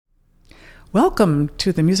Welcome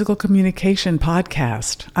to the Musical Communication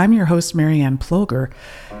Podcast. I'm your host, Marianne Ploger.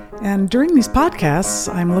 And during these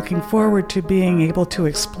podcasts, I'm looking forward to being able to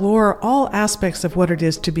explore all aspects of what it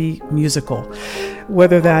is to be musical,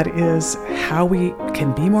 whether that is how we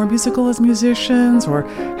can be more musical as musicians, or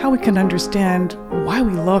how we can understand why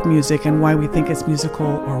we love music and why we think it's musical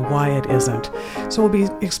or why it isn't. So we'll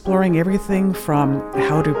be exploring everything from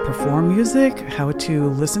how to perform music, how to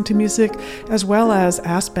listen to music, as well as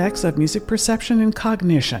aspects of music perception and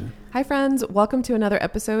cognition. Hi friends, welcome to another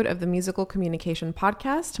episode of the Musical Communication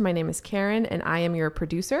Podcast. My name is Karen and I am your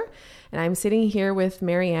producer, and I'm sitting here with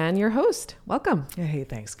Marianne, your host. Welcome. Hey,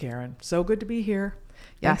 thanks, Karen. So good to be here.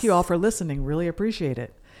 Yes. Thank you all for listening. Really appreciate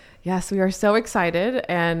it. Yes, we are so excited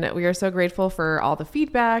and we are so grateful for all the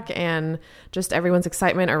feedback and just everyone's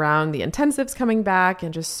excitement around the intensives coming back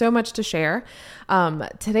and just so much to share.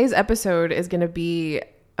 Today's episode is going to be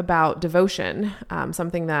about devotion,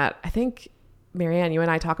 something that I think Marianne, you and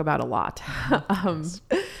I talk about a lot.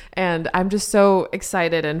 And I'm just so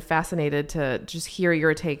excited and fascinated to just hear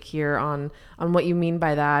your take here on what you mean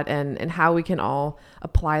by that and how we can all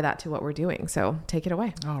apply that to what we're doing. So take it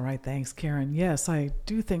away. All right. Thanks, Karen. Yes, I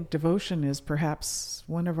do think devotion is perhaps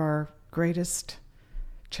one of our greatest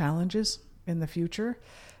challenges in the future.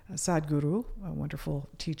 Sadhguru, a wonderful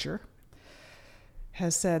teacher,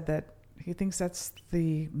 has said that he thinks that's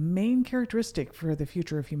the main characteristic for the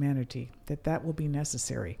future of humanity, that will be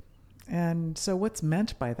necessary. And so what's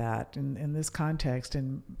meant by that in this context,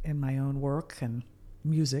 in my own work and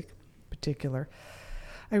music in particular,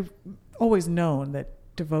 I've always known that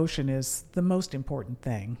devotion is the most important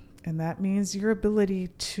thing. And that means your ability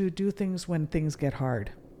to do things when things get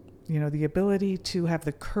hard. You know, the ability to have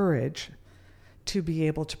the courage to be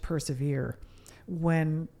able to persevere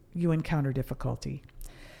when you encounter difficulty.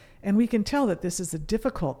 And we can tell that this is a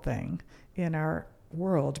difficult thing in our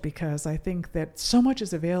world because I think that so much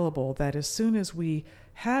is available that as soon as we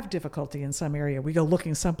have difficulty in some area, we go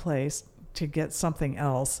looking someplace to get something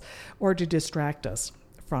else or to distract us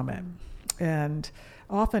from it. And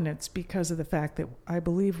often it's because of the fact that I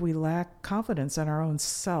believe we lack confidence in our own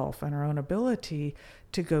self and our own ability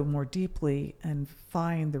to go more deeply and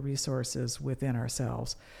find the resources within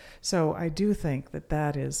ourselves. So I do think that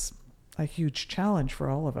that is a huge challenge for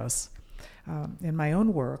all of us. In my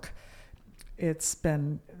own work, it's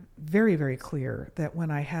been very, very clear that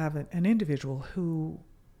when I have an individual who,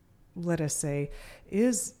 let us say,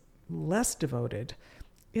 is less devoted,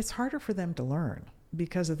 it's harder for them to learn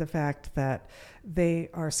because of the fact that they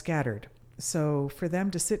are scattered. So for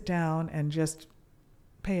them to sit down and just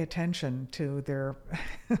pay attention to their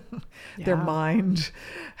their mind,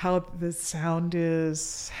 how the sound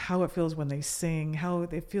is, how it feels when they sing, how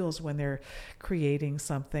it feels when they're creating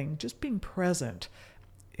something. Just being present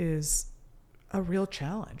is a real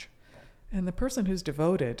challenge. And the person who's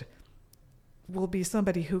devoted will be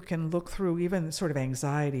somebody who can look through even sort of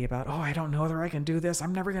anxiety about, oh, I don't know whether I can do this.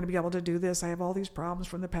 I'm never going to be able to do this. I have all these problems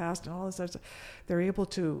from the past and all this stuff. They're able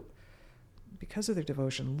to, because of their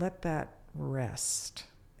devotion, let that rest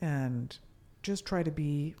and just try to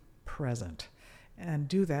be present and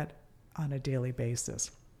do that on a daily basis.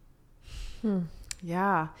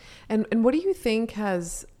 Yeah. And what do you think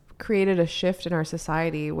has created a shift in our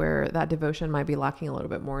society where that devotion might be lacking a little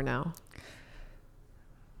bit more now?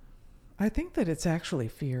 I think that it's actually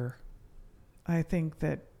fear. I think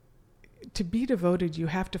that to be devoted, you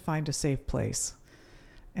have to find a safe place.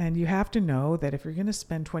 And you have to know that if you're going to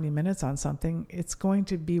spend 20 minutes on something, it's going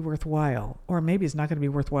to be worthwhile. Or maybe it's not going to be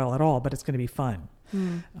worthwhile at all, but it's going to be fun.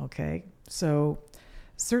 Okay? So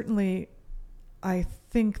certainly I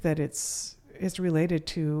think that it's related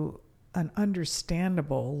to an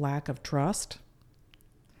understandable lack of trust.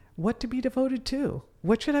 What to be devoted to?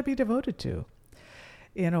 What should I be devoted to?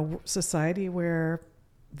 In a society where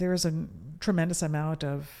there's a tremendous amount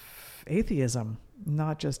of atheism,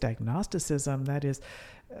 not just agnosticism, that is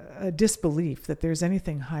a disbelief that there's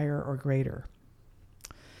anything higher or greater.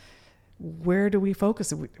 Where do we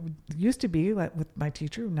focus? It used to be, like with my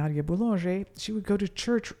teacher, Nadia Boulanger, she would go to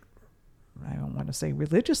church, I don't want to say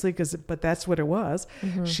religiously, but that's what it was.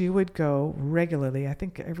 Mm-hmm. She would go regularly, I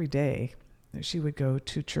think every day, she would go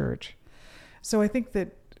to church. So I think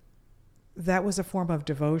that was a form of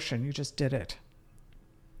devotion. You just did it.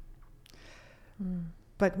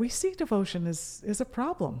 But we see devotion is a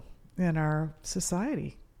problem in our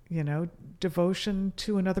society. You know, devotion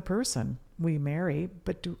to another person. We marry,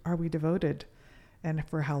 but are we devoted? And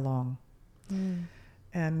for how long?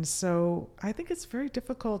 And so I think it's very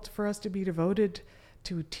difficult for us to be devoted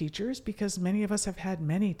to teachers because many of us have had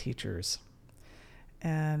many teachers.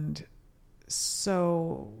 And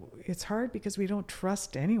So it's hard because we don't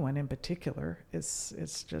trust anyone in particular. It's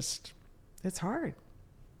hard.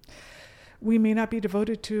 We may not be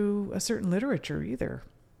devoted to a certain literature either,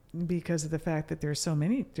 because of the fact that there's so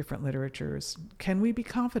many different literatures. Can we be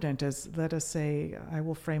confident, as, let us say, I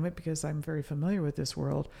will frame it because I'm very familiar with this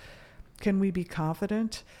world, can we be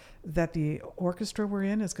confident that the orchestra we're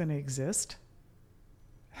in is going to exist?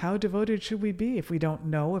 How devoted should we be if we don't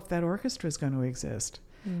know if that orchestra is going to exist?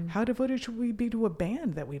 How devoted should we be to a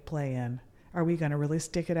band that we play in? Are we going to really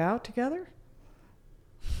stick it out together?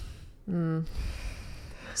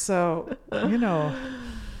 So,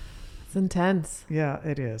 It's intense. Yeah,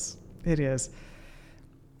 it is. It is.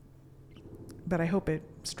 But I hope it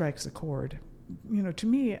strikes a chord. To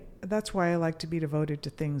me, that's why I like to be devoted to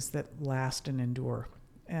things that last and endure.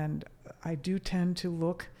 And I do tend to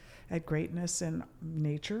look at greatness in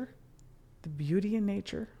nature, the beauty in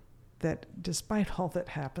nature, that despite all that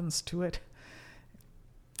happens to it,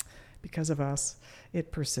 because of us,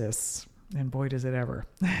 it persists. And boy, does it ever.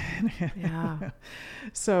 Yeah.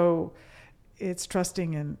 So it's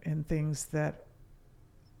trusting in things that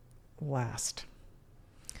last.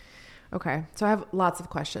 Okay. So I have lots of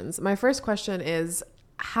questions. My first question is,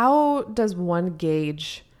 how does one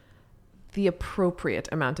gauge the appropriate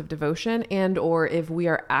amount of devotion, and or if we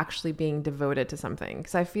are actually being devoted to something?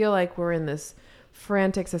 Because I feel like we're in this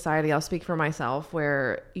frantic society, I'll speak for myself,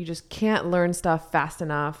 where you just can't learn stuff fast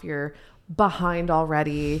enough. You're behind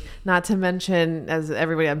already, not to mention, as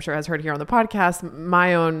everybody I'm sure has heard here on the podcast,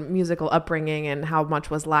 my own musical upbringing and how much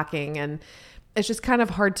was lacking. And it's just kind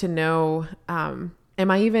of hard to know, am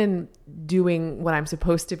I even doing what I'm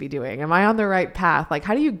supposed to be doing? Am I on the right path? Like,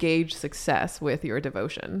 how do you gauge success with your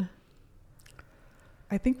devotion?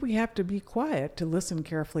 I think we have to be quiet to listen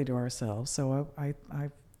carefully to ourselves. So I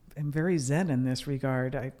am very Zen in this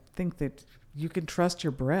regard. I think that you can trust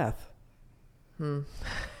your breath.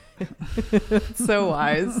 So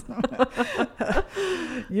wise.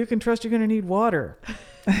 You can trust you're going to need water.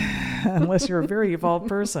 Unless you're a very evolved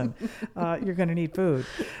person, you're going to need food.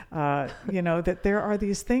 That there are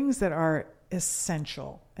these things that are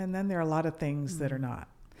essential, and then there are a lot of things that are not.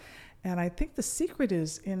 And I think the secret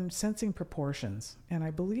is in sensing proportions. And I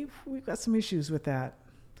believe we've got some issues with that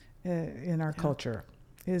in our culture,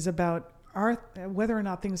 is about whether or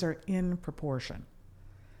not things are in proportion.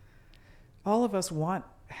 All of us want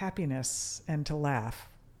happiness and to laugh.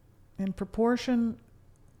 In proportion,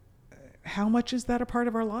 how much is that a part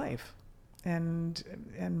of our life? And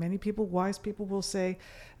many people, wise people, will say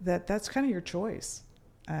that that's kind of your choice.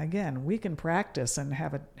 Again, we can practice and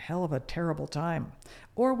have a hell of a terrible time,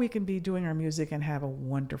 or we can be doing our music and have a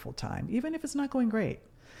wonderful time, even if it's not going great.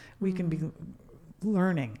 We can be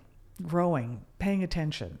learning, growing, paying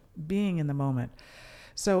attention, being in the moment.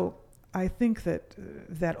 So I think that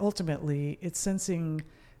ultimately it's sensing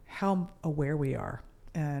how aware we are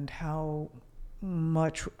and how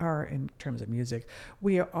much in terms of music,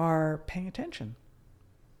 we are paying attention.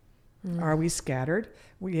 Are we scattered?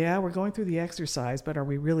 We're going through the exercise, but are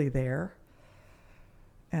we really there?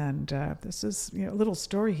 And this is a little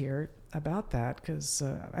story here about that, because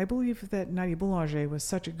I believe that Nadia Boulanger was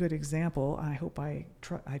such a good example. I hope I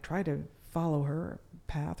try to follow her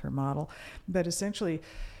path, her model. But essentially,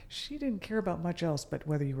 she didn't care about much else but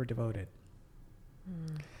whether you were devoted.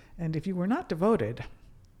 And if you were not devoted,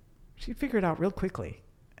 she'd figure it out real quickly.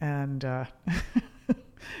 And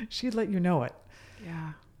she'd let you know it.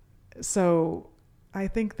 Yeah. So I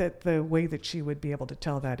think that the way that she would be able to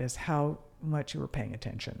tell that is how much you were paying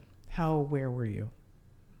attention. How aware were you?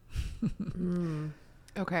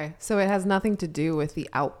 Okay. So it has nothing to do with the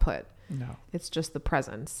output. No. It's just the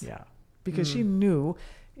presence. Yeah. Because she knew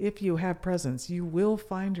if you have presence, you will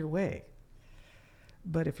find your way.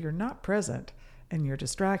 But if you're not present and you're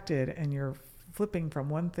distracted and you're flipping from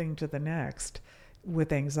one thing to the next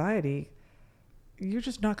with anxiety, you're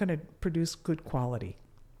just not going to produce good quality.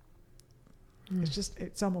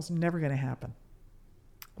 It's almost never going to happen.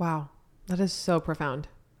 Wow. That is so profound.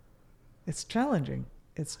 It's challenging.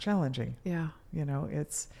 Yeah.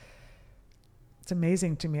 It's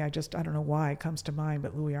amazing to me. I don't know why it comes to mind,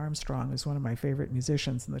 but Louis Armstrong is one of my favorite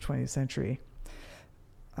musicians in the 20th century.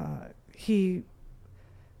 He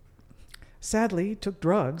sadly took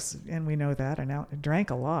drugs, and we know that, and drank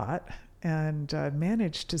a lot, and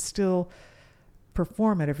managed to still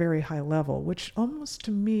perform at a very high level, which almost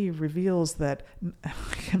to me reveals that I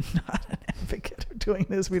am not an advocate of doing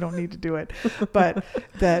this. We don't need to do it, but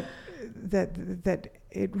that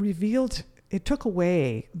it revealed, it took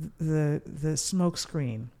away the smoke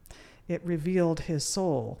screen. It revealed his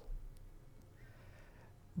soul.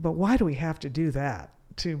 But why do we have to do that?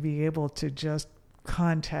 To be able to just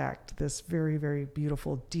contact this very, very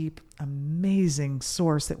beautiful, deep, amazing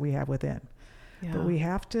source that we have within. Yeah. But we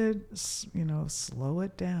have to, slow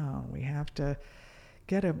it down. We have to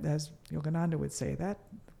get as Yogananda would say, that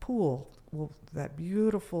that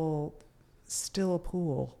beautiful, still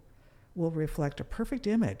pool will reflect a perfect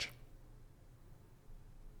image.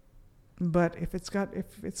 But if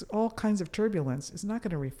it's all kinds of turbulence, it's not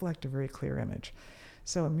going to reflect a very clear image.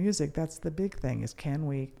 So in music, that's the big thing, is can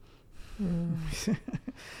we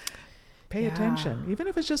pay attention? Even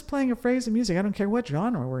if it's just playing a phrase of music, I don't care what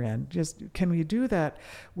genre we're in, just can we do that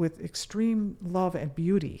with extreme love and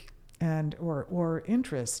beauty and or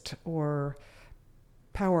interest or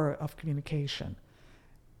power of communication?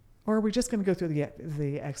 Or are we just going to go through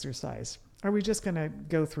the exercise? Are we just going to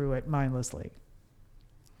go through it mindlessly?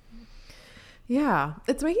 Yeah,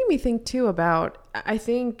 it's making me think too about, I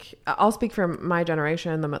think, I'll speak from my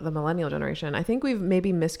generation, the millennial generation. I think we've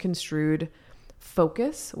maybe misconstrued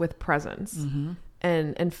focus with presence,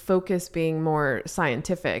 and focus being more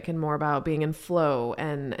scientific and more about being in flow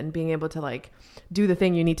and being able to like do the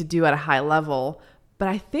thing you need to do at a high level. But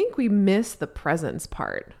I think we miss the presence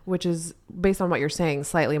part, which is, based on what you're saying,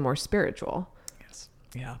 slightly more spiritual. Yes.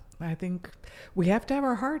 Yeah. I think we have to have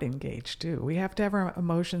our heart engaged too. We have to have our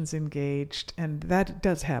emotions engaged. And that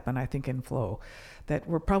does happen, I think, in flow, that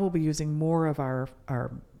we're probably using more of our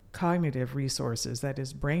cognitive resources, that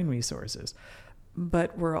is brain resources,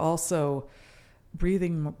 but we're also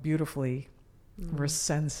breathing beautifully. We're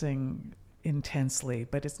sensing intensely,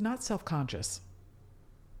 but it's not self-conscious.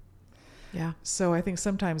 Yeah. So I think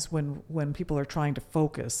sometimes when people are trying to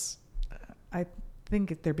focus, I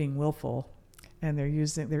think they're being willful and they're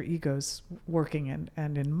using their egos working.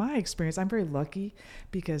 And in my experience, I'm very lucky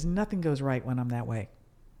because nothing goes right when I'm that way.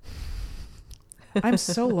 I'm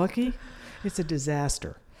so lucky. It's a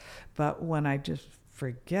disaster. But when I just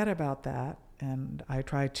forget about that and I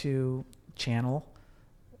try to channel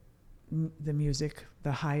the music,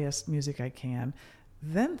 the highest music I can,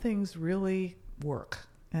 then things really work.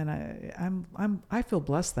 And I feel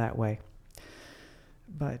blessed that way.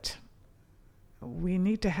 But we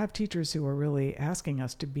need to have teachers who are really asking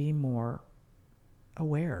us to be more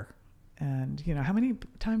aware. And, how many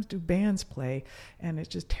times do bands play and it's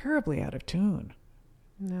just terribly out of tune?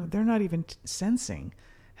 No. They're not even sensing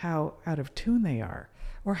how out of tune they are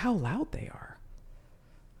or how loud they are.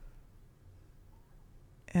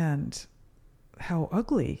 And how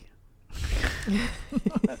ugly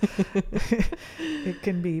it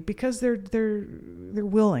can be, because they're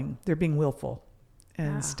willing, they're being willful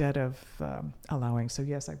instead of allowing. So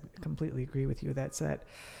yes, I completely agree with you. That's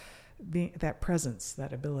that presence,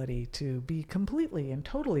 that ability to be completely and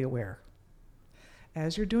totally aware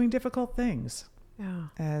as you're doing difficult things,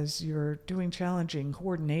 as you're doing challenging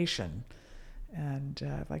coordination,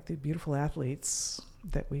 and like the beautiful athletes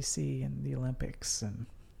that we see in the Olympics and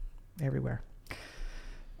everywhere,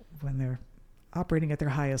 when they're operating at their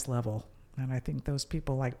highest level. And I think those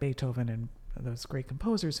people like Beethoven and those great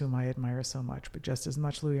composers whom I admire so much, but just as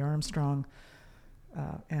much Louis Armstrong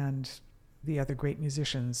and the other great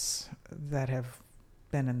musicians that have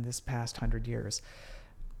been in this past 100 years.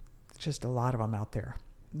 Just a lot of them out there.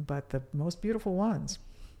 But the most beautiful ones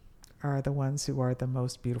are the ones who are the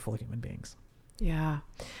most beautiful human beings. Yeah.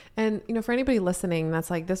 And, for anybody listening, that's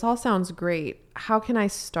like, this all sounds great. How can I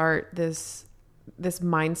start this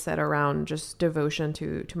mindset around just devotion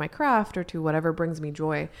to my craft or to whatever brings me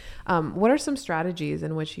joy? What are some strategies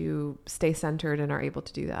in which you stay centered and are able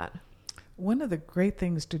to do that? One of the great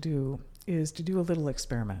things to do is to do a little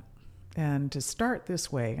experiment, and to start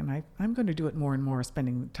this way. And I'm going to do it more and more,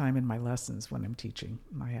 spending time in my lessons when I'm teaching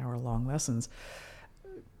my hour-long lessons.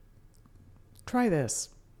 Try this.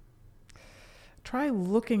 Try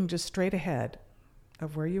looking just straight ahead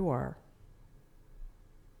of where you are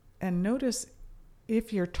and notice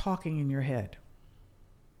if you're talking in your head.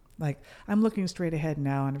 Like, I'm looking straight ahead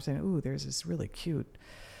now and I'm saying, ooh, there's this really cute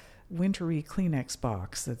wintry Kleenex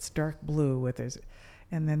box that's dark blue with this,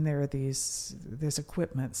 and then there are this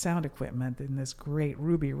equipment, sound equipment, in this great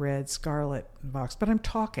ruby red scarlet box, but I'm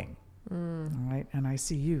talking, all right? And I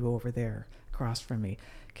see you over there across from me,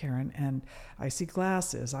 Karen, and I see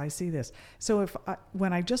glasses, I see this. So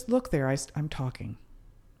when I just look there, I'm talking.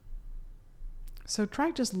 So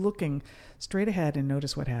try just looking straight ahead and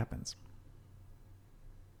notice what happens.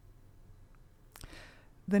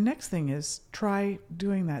 The next thing is try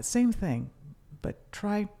doing that same thing, but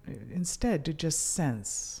try instead to just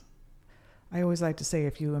sense. I always like to say,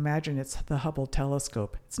 if you imagine it's the Hubble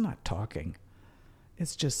telescope, it's not talking.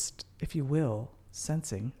 It's just, if you will,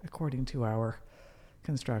 sensing according to our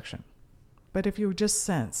construction. But if you just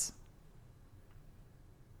sense,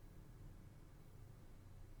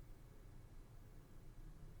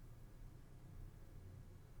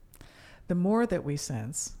 the more that we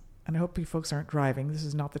sense, and I hope you folks aren't driving, this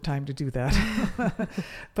is not the time to do that,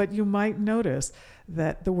 but you might notice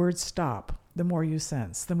that the words stop the more you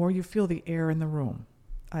sense, the more you feel the air in the room.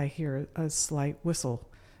 I hear a slight whistle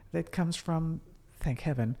that comes from, thank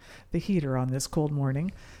heaven, the heater on this cold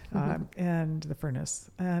morning, and the furnace.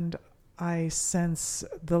 And I sense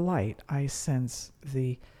the light. I sense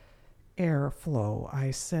the air flow.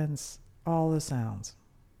 I sense all the sounds.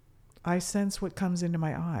 I sense what comes into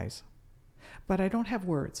my eyes. But I don't have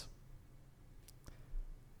words.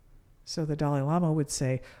 So the Dalai Lama would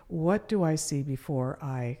say, what do I see before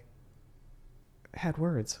I had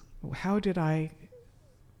words? How did I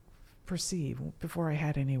perceive before I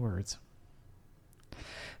had any words?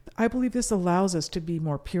 I believe this allows us to be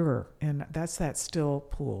more pure, and that's that still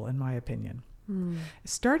pool, in my opinion.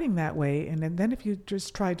 Starting that way, and then if you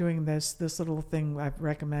just try doing this little thing I've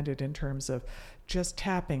recommended in terms of just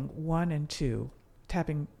tapping 1 and 2,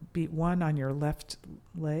 tapping beat 1 on your left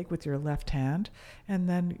leg with your left hand, and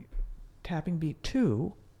then tapping beat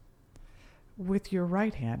 2 with your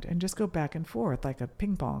right hand, and just go back and forth like a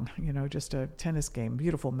ping pong, just a tennis game,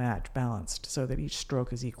 beautiful match, balanced, so that each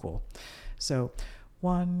stroke is equal. So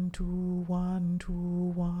 1, 2, 1, 2,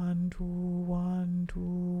 1, 2, 1, 2,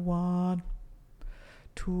 1,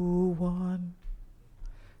 2, 1,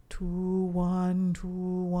 2, 1, 2,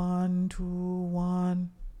 1, 2,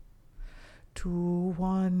 1, 2,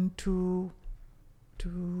 1, 2,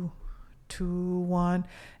 2, 2, 1,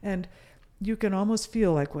 and you can almost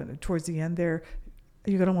feel like when towards the end there,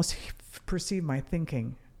 you can almost perceive my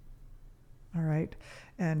thinking. All right,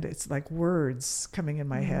 and it's like words coming in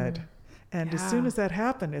my head. And as soon as that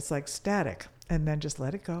happened, it's like static, and then just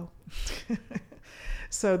let it go.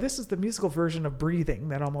 So this is the musical version of breathing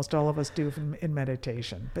that almost all of us do in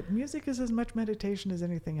meditation. But music is as much meditation as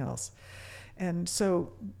anything else. And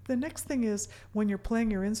so the next thing is when you're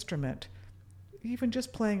playing your instrument, even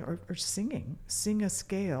just playing or singing, sing a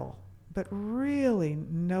scale, but really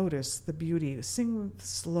notice the beauty, sing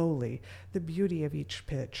slowly, the beauty of each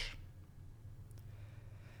pitch.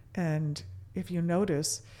 And if you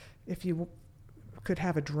notice, if you could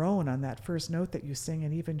have a drone on that first note that you sing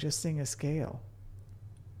and even just sing a scale.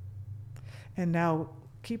 And now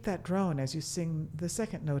keep that drone as you sing the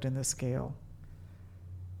second note in the scale.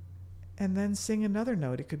 And then sing another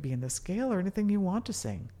note. It could be in the scale or anything you want to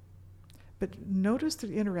sing. But notice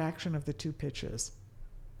the interaction of the two pitches.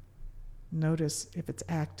 Notice if it's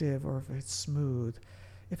active or if it's smooth,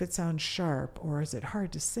 if it sounds sharp, or is it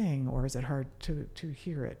hard to sing, or is it hard to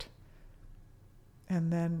hear it.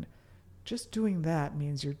 And then just doing that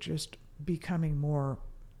means you're just becoming more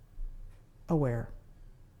aware.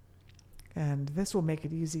 And this will make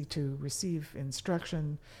it easy to receive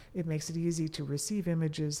instruction. It makes it easy to receive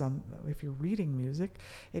images if you're reading music.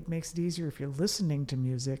 It makes it easier if you're listening to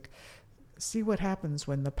music. See what happens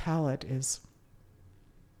when the palate is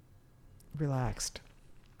relaxed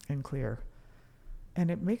and clear. And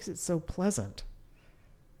it makes it so pleasant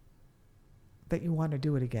that you want to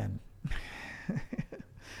do it again.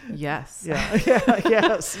 Yes.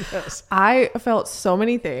 Yes. I felt so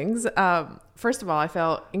many things. First of all, I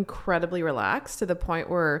felt incredibly relaxed to the point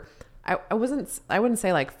where I wouldn't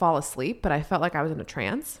say like fall asleep, but I felt like I was in a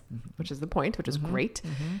trance, which is the point, which is great.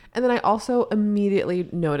 And then I also immediately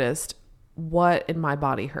noticed what in my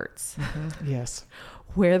body hurts. Yes.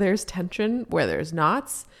 Where there's tension, where there's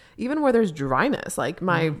knots, even where there's dryness. Like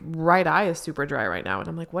my right eye is super dry right now. And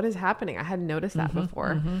I'm like, what is happening? I hadn't noticed that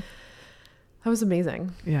before. That was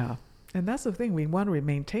amazing. Yeah. And that's the thing. We want to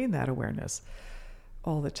maintain that awareness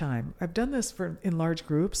all the time. I've done this in large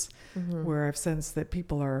groups where I've sensed that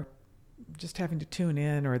people are just having to tune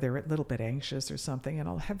in, or they're a little bit anxious or something, and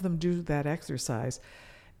I'll have them do that exercise.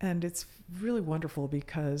 And it's really wonderful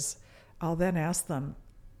because I'll then ask them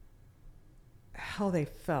how they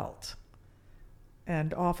felt.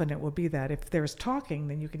 And often it will be that if there's talking,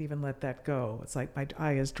 then you can even let that go. It's like my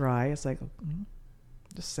eye is dry. It's like,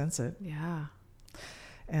 just sense it. Yeah.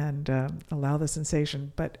 And allow the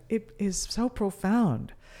sensation. But it is so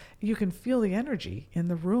profound. You can feel the energy in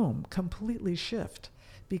the room completely shift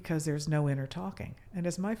because there's no inner talking. And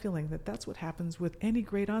it's my feeling that that's what happens with any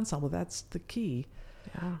great ensemble. That's the key.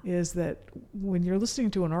 Yeah. Is that when you're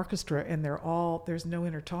listening to an orchestra and there's no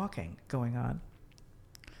inner talking going on.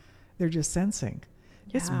 They're just sensing.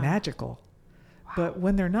 Yeah. It's magical. Wow. But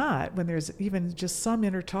when they're not, when there's even just some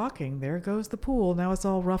inner talking, there goes the pool. Now it's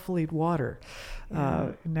all ruffled water.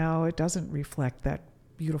 Yeah. Now it doesn't reflect that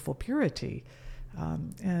beautiful purity.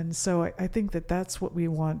 And so I think that that's what we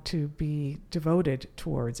want to be devoted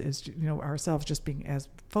towards, is, ourselves just being as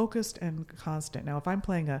focused and constant. Now, if I'm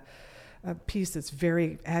playing a piece that's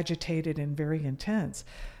very agitated and very intense,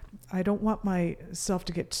 I don't want myself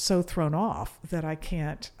to get so thrown off that I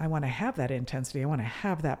want to have that intensity. I want to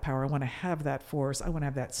have that power. I want to have that force. I want to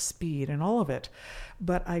have that speed and all of it.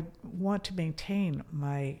 But I want to maintain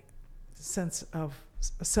my sense of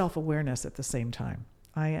self-awareness at the same time.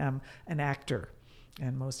 I am an actor,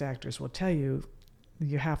 and most actors will tell you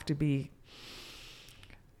you have to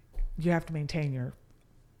maintain your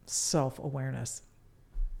self-awareness.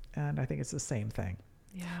 And I think it's the same thing.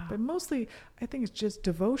 Yeah. But mostly, I think it's just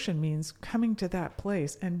devotion means coming to that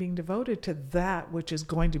place and being devoted to that which is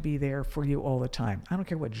going to be there for you all the time. I don't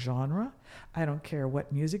care what genre. I don't care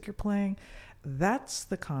what music you're playing. That's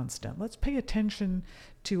the constant. Let's pay attention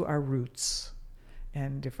to our roots.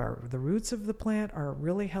 And if the roots of the plant are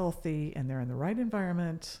really healthy and they're in the right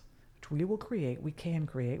environment, which we will create, we can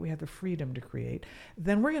create, we have the freedom to create,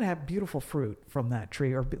 then we're going to have beautiful fruit from that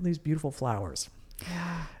tree, or at least beautiful flowers.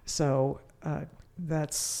 Yeah. So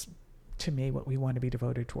that's, to me, what we want to be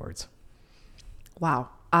devoted towards. Wow.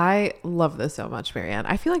 I love this so much, Marianne.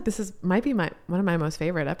 I feel like this might be one of my most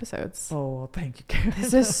favorite episodes. Oh, thank you, Karen.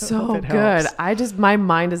 This is so good. My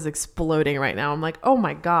mind is exploding right now. I'm like, oh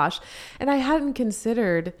my gosh. And I hadn't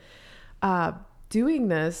considered doing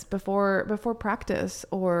this before practice,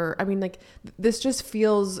 or, I mean, like, this just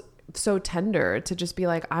feels so tender to just be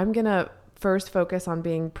like, I'm going to first focus on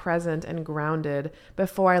being present and grounded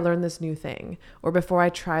before I learn this new thing, or before I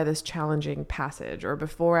try this challenging passage, or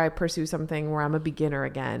before I pursue something where I'm a beginner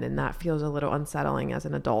again. And that feels a little unsettling as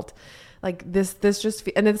an adult. Like this just,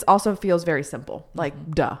 and it also feels very simple. Like,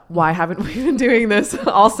 duh, why haven't we been doing this?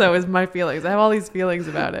 Also is my feelings. I have all these feelings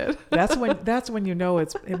about it. That's when you know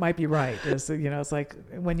it might be right. It's like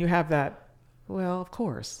when you have that, well, of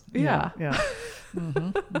course. Yeah. Yeah. Mm-hmm,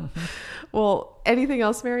 mm-hmm. Well, anything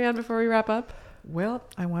else, Marianne, before we wrap up? Well,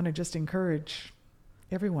 I want to just encourage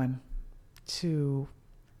everyone to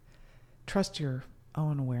trust your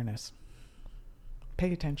own awareness.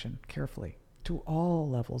 Pay attention carefully to all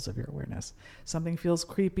levels of your awareness. Something feels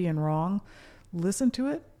creepy and wrong, listen to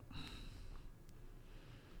it,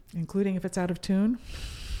 including if it's out of tune.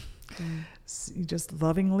 You just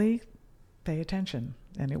lovingly pay attention,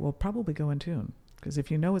 and it will probably go in tune. Because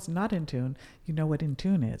if you know it's not in tune, you know what in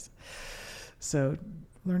tune is. So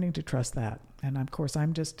learning to trust that. And of course,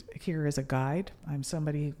 I'm just here as a guide. I'm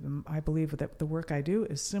somebody, I believe that the work I do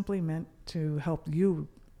is simply meant to help you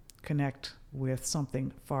connect with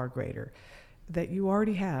something far greater that you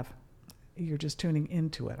already have. You're just tuning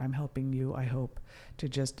into it. I'm helping you, I hope, to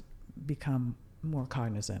just become more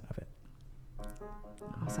cognizant of it.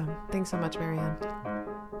 Awesome. Thanks so much, Marianne.